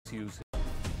Tuesday.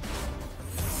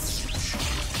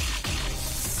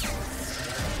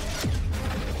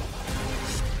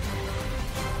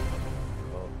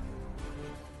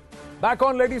 Back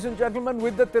on, ladies and gentlemen,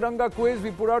 with the Tiranga quiz.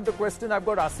 We put out the question. I've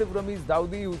got Asif Ramiz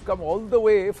Daudi, who's come all the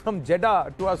way from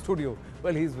Jeddah to our studio.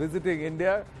 Well, he's visiting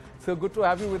India. So good to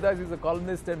have you with us. He's a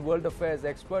columnist and world affairs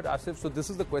expert. Asif, so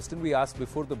this is the question we asked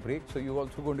before the break. So you're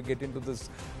also going to get into this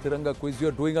Tiranga quiz.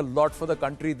 You're doing a lot for the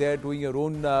country there, doing your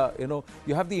own,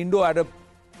 you have the Indo-Arab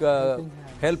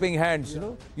helping hands.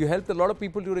 Yeah. You helped a lot of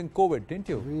people during COVID, didn't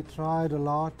you? We tried a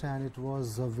lot and it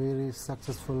was a very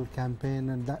successful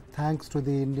campaign, and that, thanks to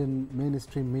the Indian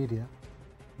mainstream media.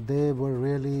 They were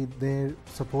really there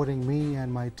supporting me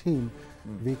and my team.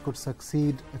 We could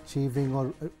succeed achieving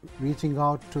or reaching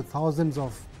out to thousands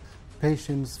of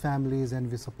patients, families,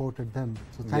 and we supported them.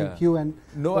 So thank you. And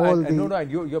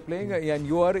you're playing and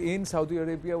you are in Saudi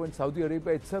Arabia when Saudi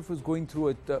Arabia itself is going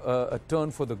through a turn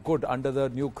for the good under the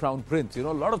new crown prince. A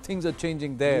lot of things are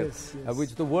changing there,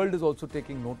 which the world is also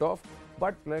taking note of.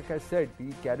 But like I said,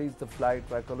 he carries the flag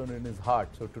tricolor in his heart.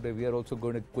 So today we are also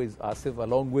going to quiz Asif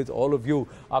along with all of you.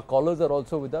 Our callers are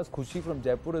also with us. Khushi from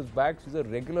Jaipur is back. She's a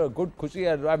regular, good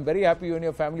Khushi. And I'm very happy you and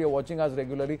your family are watching us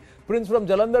regularly. Prince from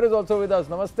Jalandhar is also with us.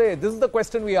 Namaste. This is the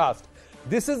question we asked.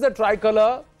 This is the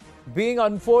tricolor being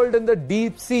unfolded in the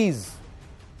deep seas.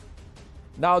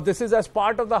 Now, this is as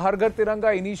part of the Har Ghar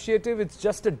Tiranga initiative. It's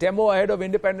just a demo ahead of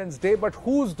Independence Day. But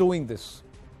who's doing this?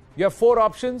 You have four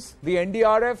options: the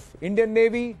NDRF, Indian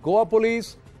Navy, Goa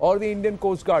Police, or the Indian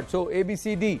Coast Guard. So A, B,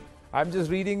 C, D. I'm just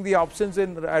reading the options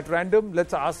at random.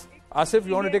 Let's ask Asif,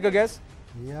 you want to take a guess?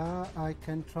 Yeah, I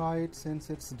can try it since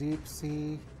it's deep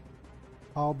sea.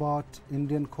 How about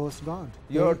Indian Coast Guard?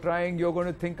 You're trying, you're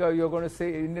going to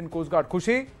say Indian Coast Guard.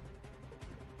 Khushi?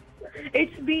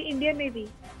 It's B, Indian Navy.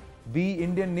 B,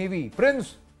 Indian Navy.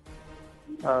 Prince?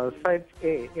 Side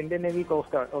A, Indian Navy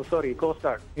Coast Guard. Oh, sorry, Coast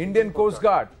Guard. Indian Coast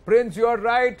Guard. Prince, you are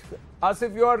right.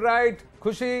 Asif, you are right.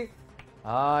 Khushi?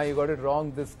 You got it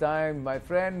wrong this time, my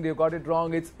friend. You got it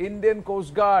wrong. It's Indian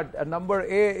Coast Guard. Number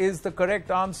A is the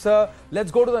correct answer.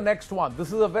 Let's go to the next one.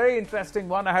 This is a very interesting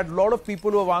one. I had a lot of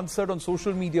people who have answered on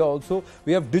social media also.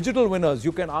 We have digital winners.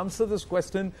 You can answer this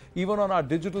question even on our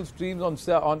digital streams on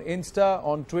Insta,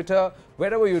 on Twitter,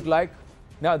 wherever you'd like.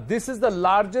 Now, this is the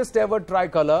largest ever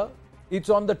tricolor. It's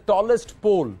on the tallest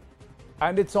pole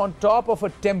and it's on top of a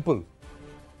temple.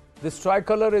 This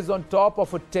tricolor is on top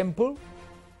of a temple.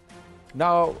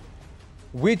 Now,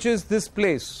 which is this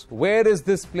place? Where is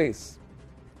this place?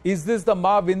 Is this the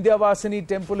Ma Vindhyavasini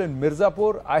temple in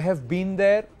Mirzapur? I have been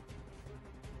there.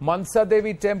 Mansa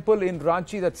Devi temple in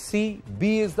Ranchi, that's C.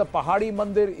 B is the Pahadi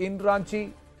Mandir in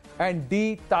Ranchi. And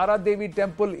D, Tara Devi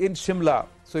temple in Shimla.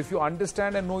 So if you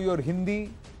understand and know your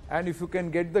Hindi, and if you can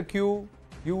get the cue,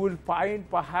 you will find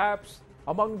perhaps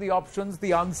among the options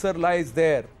the answer lies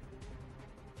there.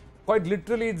 Quite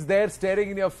literally, it's there staring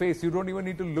in your face. You don't even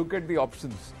need to look at the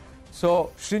options.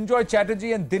 So Srinjoy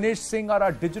Chatterjee and Dinesh Singh are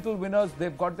our digital winners.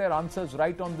 They've got their answers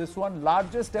right on this one.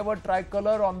 Largest ever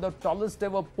tricolor on the tallest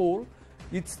ever pole.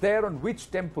 It's there on which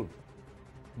temple?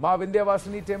 Ma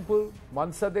Vindhyavasini temple,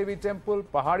 Mansa Devi temple,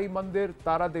 Pahadi Mandir,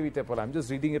 Tara Devi temple. I'm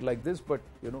just reading it like this, but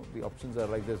the options are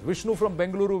like this. Vishnu from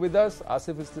Bengaluru with us.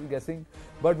 Asif is still guessing.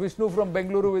 But Vishnu from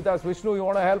Bengaluru with us. Vishnu, you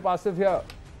want to help Asif here?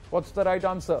 What's the right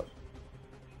answer?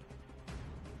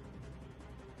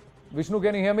 Vishnu,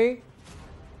 can you hear me?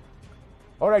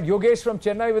 Alright, Yogesh from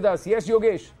Chennai with us. Yes,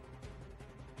 Yogesh.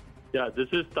 Yeah, this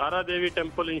is Tara Devi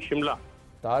temple in Shimla.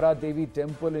 Tara Devi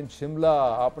temple in Shimla.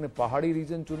 आपने पहाड़ी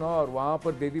reason चुना और वहां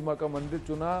पर देवी माँ का मंदिर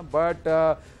चुना.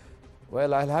 But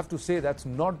well, I'll have to say that's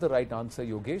not the right answer,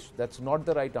 Yogesh. That's not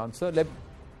the right answer.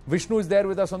 Vishnu is there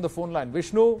with us on the phone line.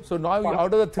 Vishnu, so now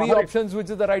out of the three options, which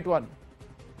is the right one?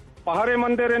 Pahadi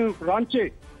Mandir in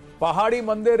Ranchi. Pahadi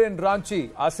Mandir in Ranchi.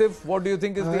 Asif, what do you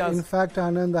think is the answer? In fact,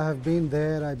 Anand, I have been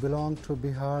there. I belong to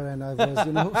Bihar and I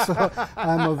was, so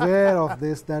I'm aware of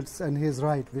this. And he's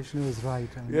right. Vishnu is right.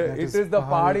 Yeah, it is the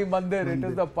Pahadi Mandir. It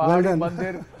is the Pahadi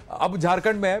Mandir. अब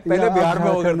झारखंड में है, पहले बिहार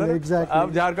में हुआ करता था.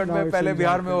 अब झारखंड में पहले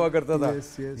बिहार में हुआ करता था.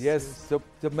 Yes,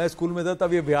 जब मैं स्कूल में था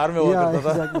तब ये बिहार में हुआ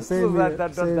करता था. So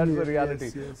that's the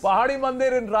reality. Pahadi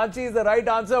Mandir in Ranchi is the right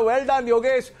answer. Well done,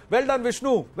 Yogesh. Well done,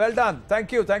 Vishnu. Well done.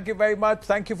 Thank you. Thank you very much.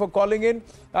 Thank you for calling in.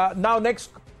 Now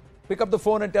next, pick up the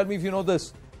phone and tell me if you know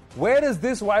this. Where is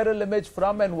this viral image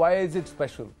from and why is it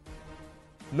special?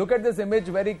 Look at this image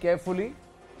very carefully.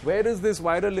 Where is this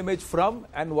viral image from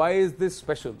and why is this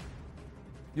special?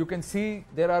 You can see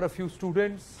there are a few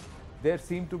students. There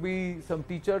seem to be some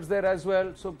teachers there as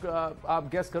well. So, आप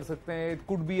guess कर सकते हैं. It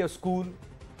could be a school.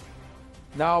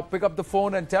 Now, pick up the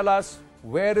phone and tell us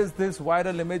where is this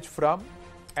viral image from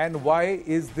and why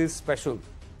is this special?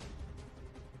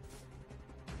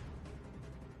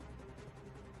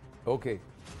 Okay.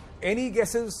 Any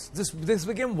guesses? This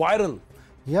became viral.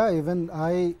 Yeah, even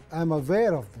I am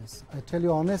aware of this. I tell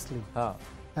you honestly.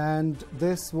 And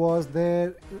this was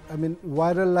there, I mean,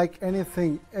 viral like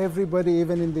anything. Everybody,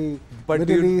 even in the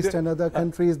Middle East and other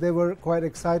countries, they were quite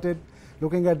excited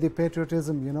looking at the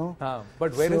patriotism, you know.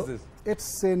 But where is this?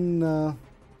 It's in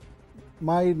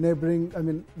my neighboring, I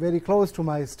mean, very close to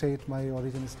my state, my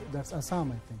origin state. That's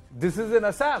Assam, I think. This is in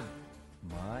Assam.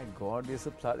 My God, ये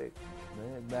सब सारे.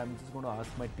 I'm just going to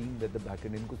ask my team at the back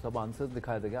end. इनको सब answers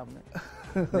दिखाए थे क्या आपने?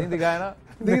 नहीं दिखाया ना?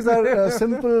 These are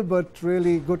simple but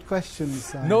really good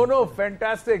questions. No,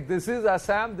 fantastic. This is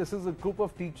Assam. This is a group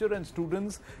of teachers and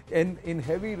students in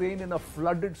heavy rain in a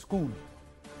flooded school.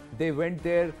 They went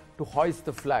there to hoist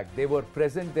the flag. They were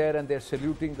present there and they're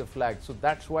saluting the flag. So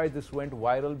that's why this went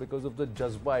viral, because of the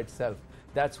Jazba itself.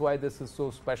 That's why this is so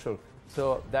special.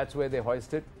 So that's where they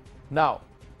hoisted. Now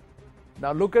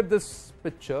look at this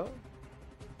picture.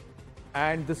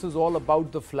 And this is all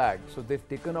about the flag. So they've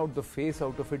taken out the face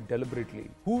out of it deliberately.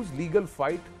 Whose legal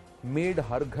fight made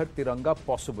Har Ghar Tiranga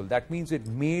possible? That means it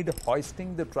made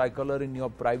hoisting the tricolor in your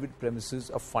private premises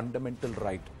a fundamental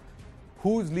right.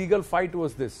 Whose legal fight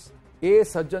was this? A.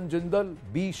 Sajjan Jindal,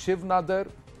 B. Shiv Nadar,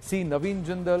 C. Naveen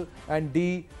Jindal, and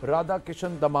D. Radha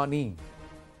Kishan Damani.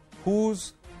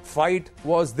 Whose fight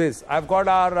was this? I've got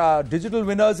our digital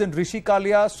winners in Rishi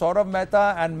Kalia, Saurav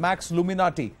Mehta, and Max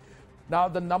Luminati. Now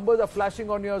the numbers are flashing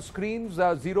on your screens,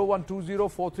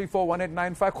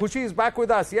 0120-434-1895. Khushi is back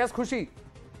with us. Yes, Khushi?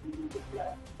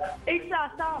 It's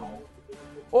Assam.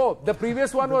 Oh, the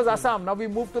previous one was Assam. Now we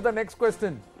move to the next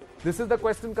question. This is the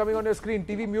question coming on your screen.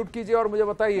 TV mute कीजिए और मुझे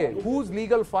बताइए. Whose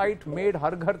legal fight made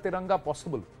Har Ghar Tiranga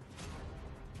possible?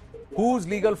 Whose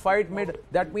legal fight made?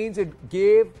 That means it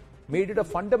made it a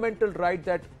fundamental right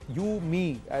that you,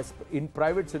 me, as in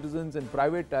private citizens and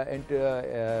private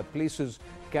places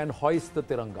can hoist the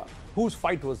Tiranga. Whose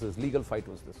fight was this? Legal fight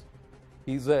was this?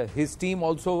 His team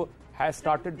also has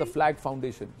started the Flag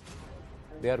Foundation.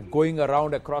 They are going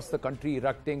around across the country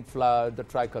erecting the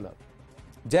tricolor.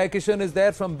 Jai Kishan is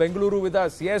there from Bengaluru with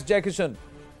us. Yes, Jai Kishan.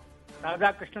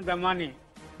 Radha Krishan Damani.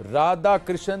 Radha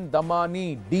Krishan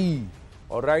Damani, D.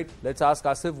 All right, let's ask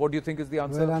Asif, what do you think is the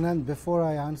answer? Well, Anand, before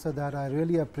I answer that, I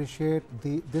really appreciate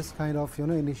this kind of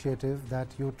initiative that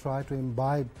you try to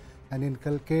imbibe and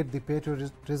inculcate the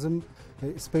patriotism,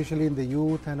 especially in the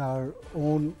youth and our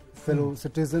own fellow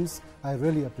citizens. I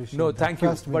really appreciate that. No, thank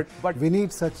you. But we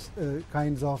need such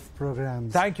kinds of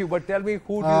programs. Thank you, but tell me,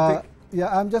 who do you think?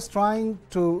 Yeah, I'm just trying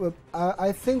to.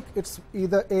 I think it's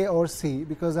either A or C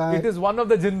because it is one of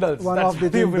the Jindals. One of the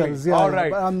Jindals. Yeah, all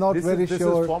right. But I'm not very sure. This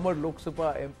is former Lok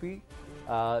Sabha MP.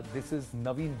 This is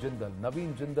Naveen Jindal.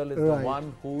 Naveen Jindal is the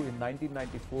one who in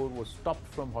 1994 was stopped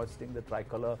from hoisting the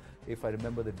tricolor, if I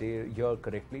remember the year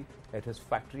correctly, at his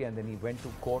factory, and then he went to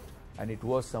court, and it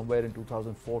was somewhere in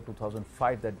 2004,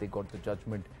 2005 that they got the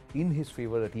judgment in his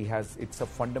favor that it's a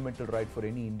fundamental right for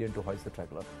any Indian to hoist the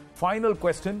tricolor. Final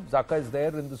question. Zaka is there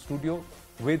in the studio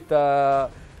with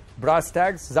brass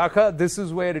tags. Zaka, this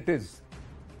is where it is.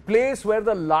 Place where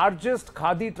the largest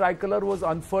Khadi tricolor was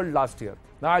unfurled last year.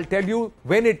 Now I'll tell you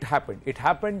when it happened. It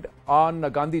happened on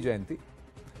Gandhi Jayanti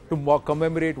to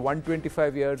commemorate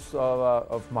 125 years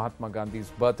of Mahatma Gandhi's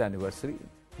birth anniversary.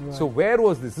 Right. So where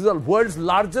was this? This is the world's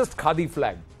largest Khadi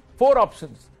flag. 4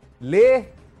 options. Leh,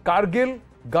 Kargil,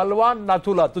 Galwan,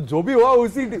 Nathula. तो जो भी हुआ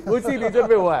उसी region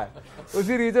में हुआ है.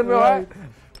 उसी region में हुआ है.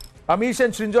 Amish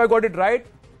and Srinjoy got it right.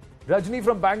 Rajni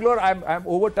from Bangalore, I'm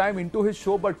over time into his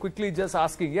show, but quickly just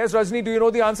asking. Yes, Rajni, do you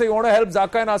know the answer? You want to help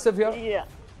Zaka and Asif here?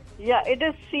 Yeah, it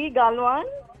is C, Galwan.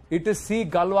 It is C,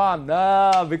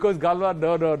 Galwan. Because Galwan,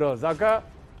 no. Zaka?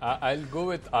 I'll go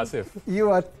with Asif.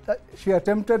 She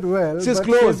attempted well, she's but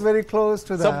close. She's very close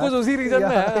to that. सब कुछ उसी region में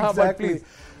है, exactly. But please.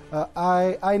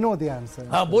 I know the answer.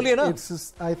 बोलिए ना.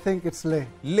 I think it's Leh.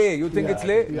 Leh, you think it's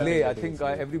Leh? Yeah, Leh, I think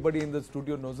everybody in the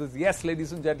studio knows this. Yes,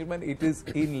 ladies and gentlemen, it is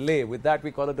in Leh. With that,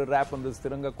 we call it a wrap on this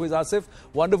Tiranga quiz. Asif,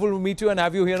 wonderful to meet you and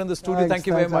have you here in the studio. Thanks, Thank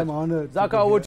you very much. I'm honored. Zaka, over to you.